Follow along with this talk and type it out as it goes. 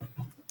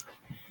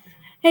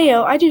Hey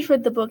yo, I just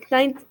read the book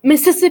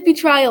Mississippi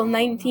Trial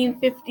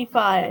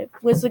 1955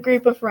 with a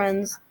group of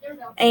friends,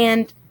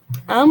 and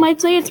I'd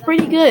say it's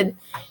pretty good.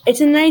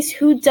 It's a nice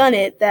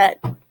whodunit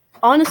that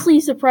honestly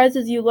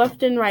surprises you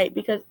left and right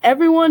because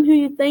everyone who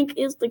you think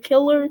is the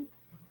killer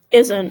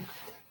isn't.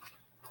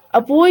 A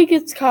boy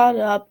gets caught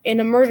up in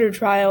a murder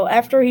trial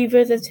after he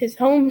visits his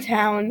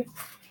hometown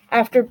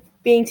after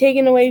being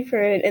taken away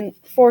from it and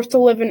forced to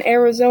live in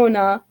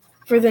Arizona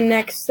for the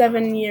next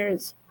 7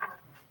 years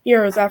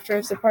after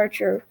his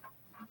departure.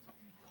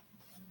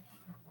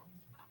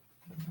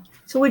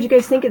 So what did you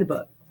guys think of the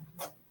book?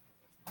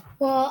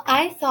 Well,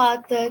 I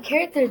thought the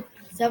character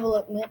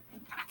development.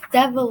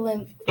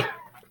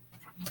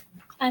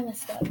 I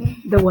messed up.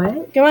 The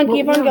what? Come on,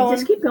 keep on going.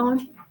 Just keep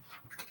going.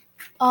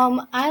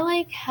 I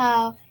like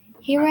how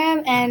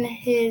Hiram and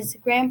his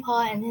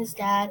grandpa and his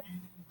dad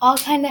all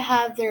kind of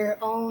have their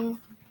own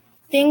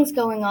things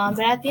going on,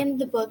 but at the end of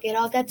the book, it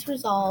all gets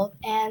resolved,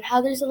 and how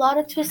there's a lot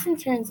of twists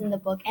and turns in the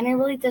book, and it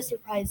really does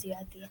surprise you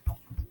at the end.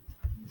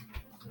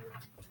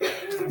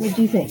 What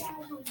do you think?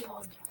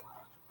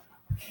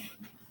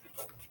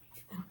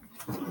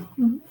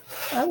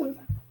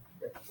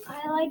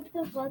 I liked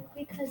the book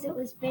because it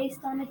was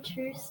based on a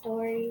true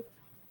story.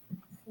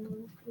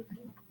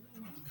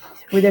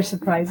 Were there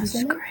surprises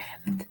in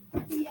it?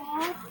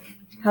 Yeah.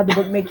 How'd the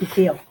book make you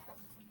feel?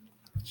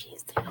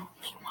 She's the only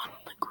one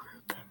in the group.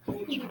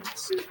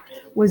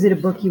 Was it a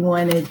book you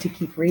wanted to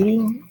keep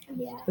reading?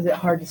 Yeah. Was it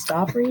hard to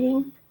stop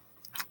reading?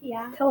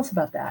 Yeah. Tell us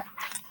about that.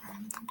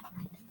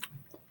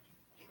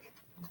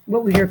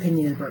 What was your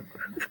opinion of the book?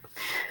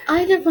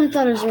 I definitely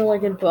thought it was a really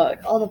good book.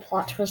 All the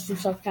plot twists and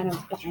stuff kind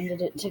of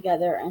binded it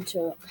together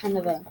into kind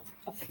of a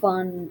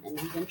fun and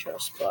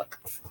adventurous book.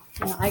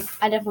 You know, I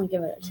definitely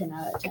give it a 10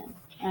 out of 10.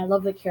 And I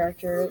love the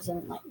characters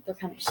and like the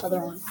kind of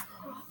southern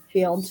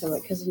feel to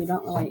it because you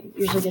don't really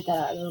usually get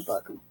that out of a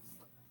book.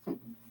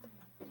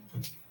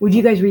 Would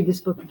you guys read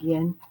this book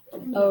again?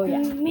 Oh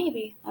yeah,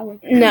 Maybe. I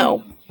would.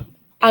 No.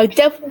 I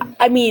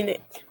definitely,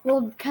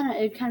 Well,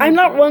 I'm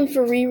not one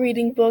for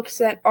rereading books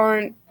that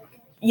aren't,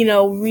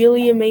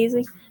 really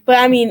amazing. But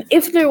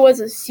if there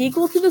was a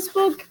sequel to this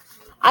book,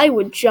 I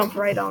would jump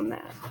right on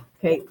that.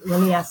 Okay,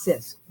 let me ask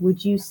this.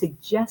 Would you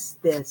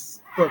suggest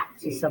this book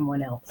to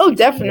someone else? Oh,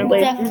 definitely.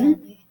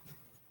 Definitely.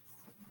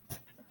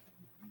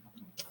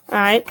 All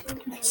right.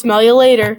 Smell you later.